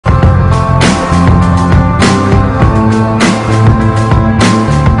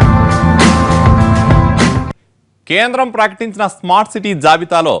కేంద్రం ప్రకటించిన smart city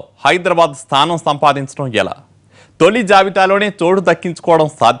జాబితాలో హైదరాబాద్ స్థానం సంపాదించడం ఎలా? తొలి జాబితాలోనే చోటు దక్కించుకోవడం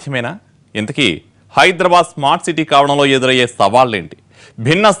సాధ్యమేనా? ఇంతకీ హైదరాబాద్ స్మార్ట్ సిటీ కావడంలో ఎదురయ్యే సవాళ్లేంటి?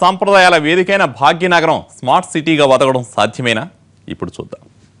 భిన్న సంప్రదాయాల వేదికైన భాగ్యనగరం స్మార్ట్ సిటీగా వదగడం సాధ్యమేనా? ఇప్పుడు చూద్దాం.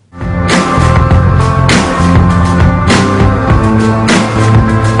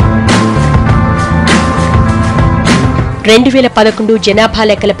 జనాభా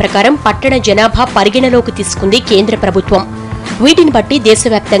లెక్కల ప్రకారం పట్టణ జనాభా పరిగణలోకి తీసుకుంది కేంద్ర ప్రభుత్వం. వీటిని బట్టి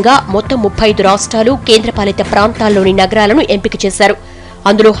దేశవ్యాప్తంగా మొత్తం 35 రాష్ట్రాలు, కేంద్రపాలిత ప్రాంతాల్లోని నగరాలను ఎంపిక చేశారు.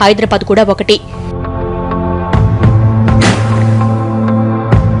 అందులో హైదరాబాద్ కూడా ఒకటి.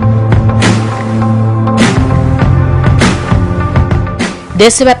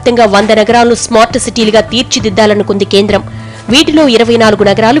 దేశవ్యాప్తంగా 100 నగరాలను స్మార్ట్ సిటీలుగా తీర్చిదిద్దాలనుకుంది కేంద్రం. వీటిలో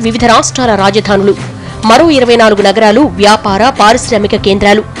 24 నగరాలు వివిధ రాష్ట్రాల రాజధానులు, మరో 24 నగరాలు వ్యాపార, పారిశ్రామిక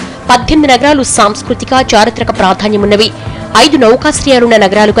కేంద్రాలు, 18 నగరాలు సాంస్కృతిక, చారిత్రక ప్రాధాన్యమున్నవి, 5 నౌకాశ్రయాలున్న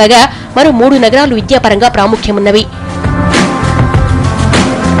నగరాలు కాగా మరో 3 నగరాలు విద్యాపరంగా ప్రాముఖ్యమున్నవి.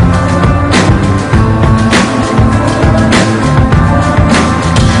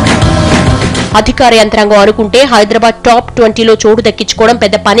 అధికార యంత్రాంగం అనుకుంటే హైదరాబాద్ టాప్ 20లో చోటు దక్కించుకోవడం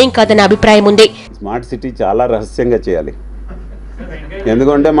పెద్ద పనేం కాదన్న అభిప్రాయం ఉంది. స్మార్ట్ సిటీ చాలా రహస్యంగా చేయాలి,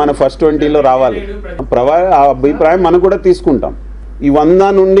 ఎందుకంటే మన ఫస్ట్ 20లో రావాలి. ఆ అభిప్రాయం మనం కూడా తీసుకుంటాం. ఈ 100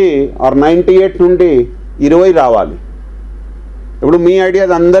 నుండి 98 నుండి 20 రావాలి. ఇప్పుడు మీ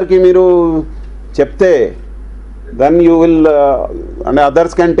ఐడియాస్ అందరికీ మీరు చెప్తే then you will and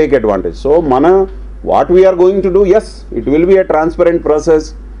others can take advantage. So మన what we are going to do, yes it will be a transparent process.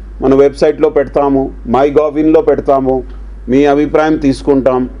 మన వెబ్సైట్లో పెడతాము, మై గవర్నమెంట్లో పెడతాము, మీ అభిప్రాయం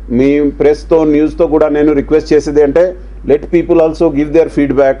తీసుకుంటాం. మీ ప్రెస్తో, న్యూస్తో కూడా నేను రిక్వెస్ట్ చేసేది అంటే let people also give their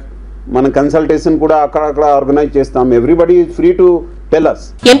feedback. మన కన్సల్టేషన్ కూడా అక్కడక్కడ ఆర్గనైజ్ చేస్తాం. Everybody is free to tell us.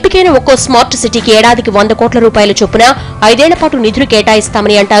 ఎంపికైన ఒక్కో స్మార్ట్ సిటీకి ఏడాదికి 100 కోట్ల రూపాయల చొప్పున 5 ఏళ్ల పాటు నిధులు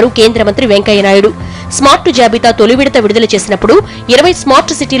కేటాయిస్తామని అంటారు కేంద్ర మంత్రి వెంకయ్యనాయుడు. స్మార్ట్ జాబితా తొలి విడత విడుదల చేసినప్పుడు 20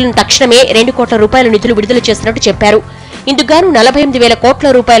 స్మార్ట్ సిటీలను తక్షణమే 2 కోట్ల రూపాయల నిధులు విడుదల చేసినట్టు చెప్పారు. ఇందుకుగాను 48,000 కోట్ల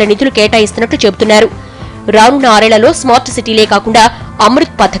రూపాయల నిధులు కేటాయిస్తున్నట్టు చెబుతున్నారు. రానున్న 6 ఏళ్లలో స్మార్ట్ సిటీలే కాకుండా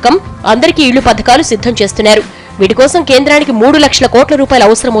అమృత్ పథకం, అందరికీ ఇళ్లు పథకాలు సిద్ధం చేస్తున్నారు. వీటి కోసం కేంద్రానికి 3 లక్షల కోట్ల రూపాయలు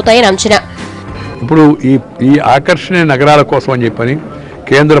అవసరమవుతాయని అంచనా. ఇప్పుడు ఈ ఆకర్షణీయ నగరాల కోసం అని చెప్పని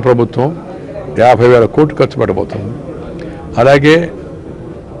కేంద్ర ప్రభుత్వం 50,000 కోట్లు ఖర్చు పెట్టబోతుంది. అలాగే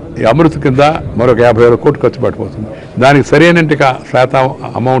ఈ అమృత్ కింద మరొక 50,000 కోట్లు ఖర్చు పెట్టబోతుంది. దానికి సరైన శాతం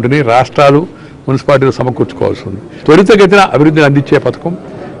అమౌంట్ని రాష్ట్రాలు, మున్సిపాలిటీలు సమకూర్చుకోవాల్సి ఉంది. త్వరితగతిన అభివృద్ధిని అందించే పథకం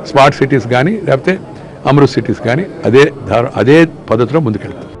స్మార్ట్ సిటీస్ కానీ లేకపోతే అమృత్ సిటీస్ కానీ అదే పద్ధతిలో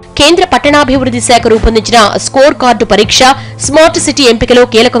ముందుకెళ్తాం. కేంద్ర పట్టణాభివృద్ధి శాఖ రూపొందించిన స్కోర్ కార్డు పరీక్ష స్మార్ట్ సిటీ ఎంపికలో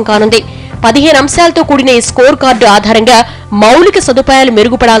కీలకం కానుంది. 15 అంశాలతో కూడిన ఈ స్కోర్ కార్డు ఆధారంగా మౌలిక సదుపాయాలు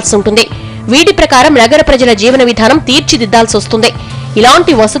మెరుగుపడాల్సి ఉంటుంది. వీటి ప్రకారం నగర ప్రజల జీవన విధానం తీర్చిదిద్దాల్సి వస్తుంది.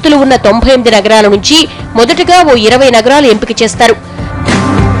 ఇలాంటి వసతులు ఉన్న 98 నగరాల నుంచి మొదటగా ఓ 20 నగరాలు ఎంపిక చేస్తారు.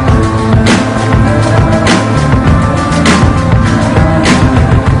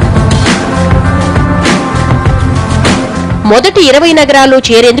 మొదటి 20 నగరాల్లో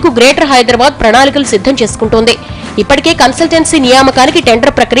చేరేందుకు గ్రేటర్ హైదరాబాద్ ప్రణాళికలు సిద్ధం చేసుకుంటోంది. ఇప్పటికే కన్సల్టెన్సీ నియామకానికి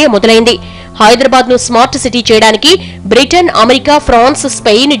టెండర్ ప్రక్రియ మొదలైంది. హైదరాబాద్ ను స్మార్ట్ సిటీ చేయడానికి Britain, America, France,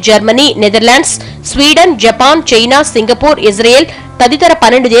 Spain, Germany, Netherlands, Sweden, Japan, China, Singapore, Israel తదితర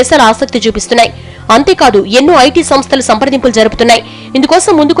 12 దేశాలు ఆసక్తి చూపిస్తున్నాయి. అంతేకాదు ఎన్నో ఐటీ సంస్థలు సంప్రదింపులు జరుపుతున్నాయి.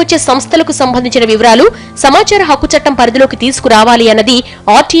 ఇందుకోసం ముందుకొచ్చే సంస్థలకు సంబంధించిన వివరాలు సమాచార హక్కు చట్టం పరిధిలోకి తీసుకురావాలి అన్నది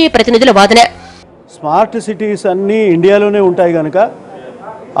ఆర్టీఐ ప్రతినిధుల వాదన. స్మార్ట్ సిటీస్ అన్నీ ఇండియాలోనే ఉంటాయి కనుక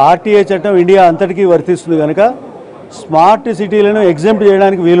ఆర్టీఐ చట్టం ఇండియా అంతటికీ వర్తిస్తుంది కనుక స్మార్ట్ సిటీలను ఎగ్జెంప్ట్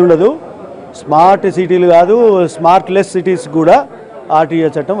చేయడానికి వీలుండదు. స్మార్ట్ సిటీలు కాదు, స్మార్ట్ లెస్ సిటీస్ కూడా ఆర్టీఐ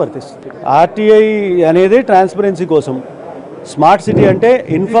చట్టం వర్తిస్తుంది. ఆర్టీఐ అనేది ట్రాన్స్పరెన్సీ కోసం. స్మార్ట్ సిటీ అంటే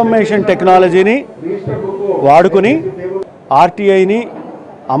ఇన్ఫర్మేషన్ టెక్నాలజీని వాడుకొని ఆర్టీఐని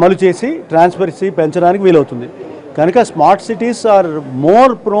అమలు చేసి ట్రాన్స్పరెన్సీ పెంచడానికి వీలవుతుంది. కనుక smart cities are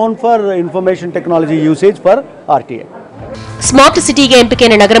more prone for information technology usage for RTI. Smart సిటీగా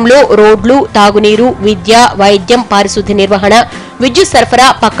ఎంపికైన నగరంలో రోడ్లు, తాగునీరు, విద్య, వైద్యం, పారిశుద్ధ్య నిర్వహణ, విద్యుత్ సరఫరా,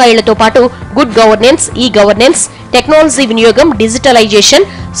 పక్కా ఇళ్లతో పాటు good governance, e governance, technology వినియోగం, డిజిటలైజేషన్,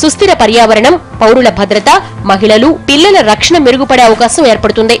 సుస్థిర పర్యావరణం, పౌరుల భద్రత, మహిళలు, పిల్లల రక్షణ మెరుగుపడే అవకాశం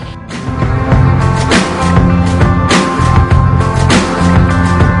ఏర్పడుతుంది.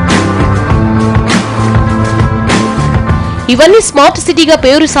 ఇవన్నీ స్మార్ట్ సిటీగా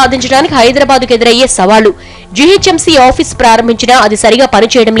పేరు సాధించడానికి హైదరాబాద్కు ఎదురయ్యే సవాళ్లు. జీహెచ్ఎంసీ ఆఫీస్ ప్రారంభించినా అది సరిగా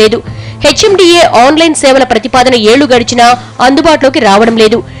పనిచేయడం లేదు. హెచ్ఎండీఏ ఆన్లైన్ సేవల ప్రతిపాదన 7 గడిచినా అందుబాటులోకి రావడం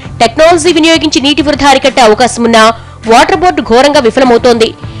లేదు. టెక్నాలజీ వినియోగించి నీటి వృధా అరికట్టే అవకాశమున్నా వాటర్ బోర్డు ఘోరంగా విఫలమవుతోంది.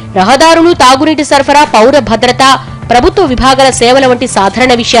 రహదారులు, తాగునీటి సరఫరా, పౌర భద్రత, ప్రభుత్వ విభాగాల సేవల వంటి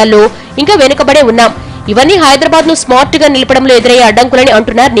సాధారణ విషయాల్లో ఇంకా వెనుకబడే ఉన్నాం. ఇవన్నీ హైదరాబాద్ ను స్మార్ట్ గా నిలపడంలో ఎదురయ్యే అడ్డంకులని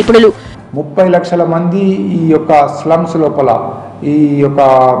అంటున్నారు నిపుణులు. 30 లక్షల మంది ఈ యొక్క స్లమ్స్ లోపల ఈ యొక్క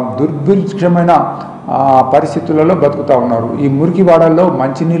దుర్భిక్షమైన పరిస్థితులలో బతుకుతూ ఉన్నారు. ఈ మురికి వాడల్లో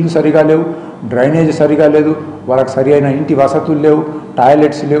మంచినీళ్ళు సరిగా లేవు, డ్రైనేజ్ సరిగా లేదు, వాళ్ళకి సరి అయిన ఇంటి వసతులు లేవు,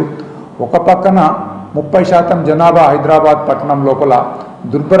 టాయిలెట్స్ లేవు. ఒక పక్కన 30% జనాభా హైదరాబాద్ పట్టణం లోపల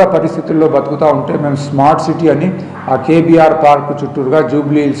దుర్భర పరిస్థితుల్లో బతుకుతూ ఉంటే మేము స్మార్ట్ సిటీ అని ఆ కేబీఆర్ పార్క్ చుట్టూరుగా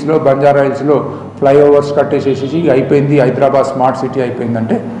జూబ్లీ హిల్స్లో, బంజారా హిల్స్లో ఫ్లైఓవర్స్ కట్టేసేసి అయిపోయింది, హైదరాబాద్ స్మార్ట్ సిటీ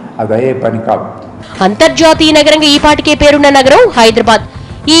అయిపోయిందంటే అది అయ్యే పని కాదు. అంతర్జాతీయ నగరంగా ఈపాటికే పేరున్న నగరం హైదరాబాద్.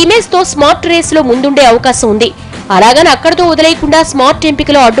 ఈ ఇమేజ్ తో స్మార్ట్ రేస్ లో ముందుండే అవకాశం ఉంది. అలాగని అక్కడితో వదిలేయకుండా స్మార్ట్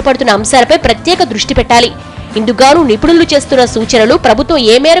ఎంపికలో అడ్డుపడుతున్న అంశాలపై ప్రత్యేక దృష్టి పెట్టాలి. ఇందుకుగాను నిపుణులు చేస్తున్న సూచనలు ప్రభుత్వం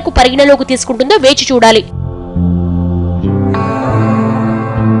ఏ మేరకు పరిగణలోకి తీసుకుంటుందో వేచి చూడాలి.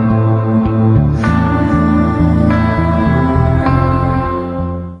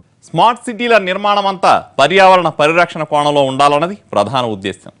 స్మార్ట్ సిటీల నిర్మాణం అంతా పర్యావరణ పరిరక్షణ కోణంలో ఉండాలన్నది ప్రధాన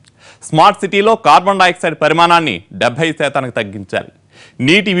ఉద్దేశం. స్మార్ట్ సిటీలో కార్బన్ డైఆక్సైడ్ పరిమాణాన్ని 70% తగ్గించాలి.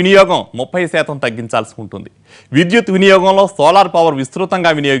 నీటి వినియోగం 30% తగ్గించాల్సి ఉంటుంది. విద్యుత్ వినియోగంలో సోలార్ పవర్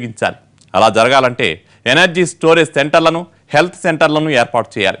విస్తృతంగా వినియోగించాలి. అలా జరగాలంటే ఎనర్జీ స్టోరేజ్ సెంటర్లను, హెల్త్ సెంటర్లను ఏర్పాటు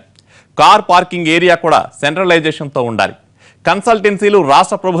చేయాలి. కార్ పార్కింగ్ ఏరియా కూడా సెంట్రలైజేషన్తో ఉండాలి. కన్సల్టెన్సీలు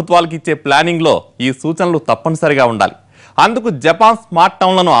రాష్ట్ర ప్రభుత్వాలకు ఇచ్చే ప్లానింగ్లో ఈ సూచనలు తప్పనిసరిగా ఉండాలి. అందుకు జపాన్ స్మార్ట్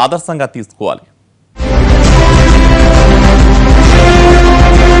టౌన్లను ఆదర్శంగా తీసుకోవాలి.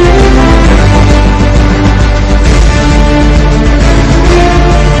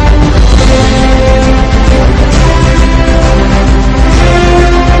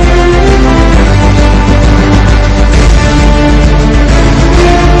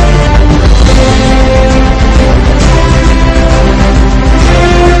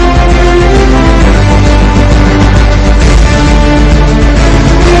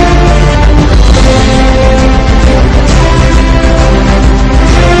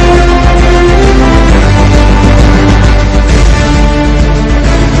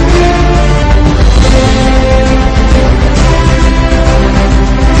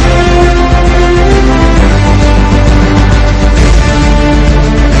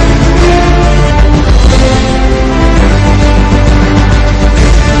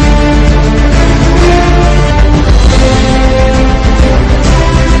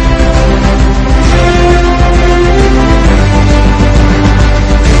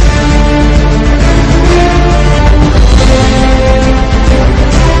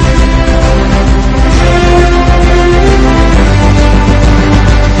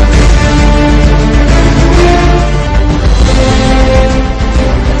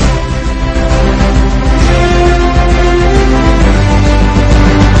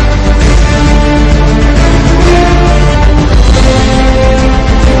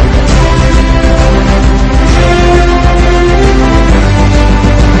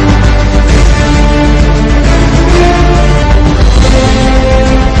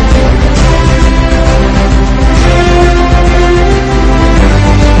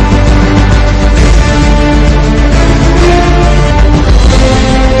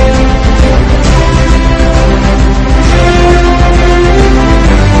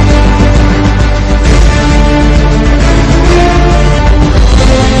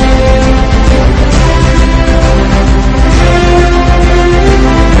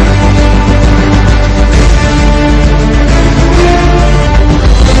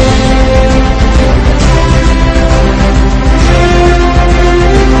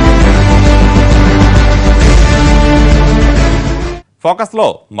 ఫోకస్లో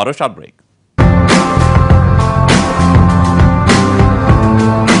మరో షార్ట్ బ్రేక్.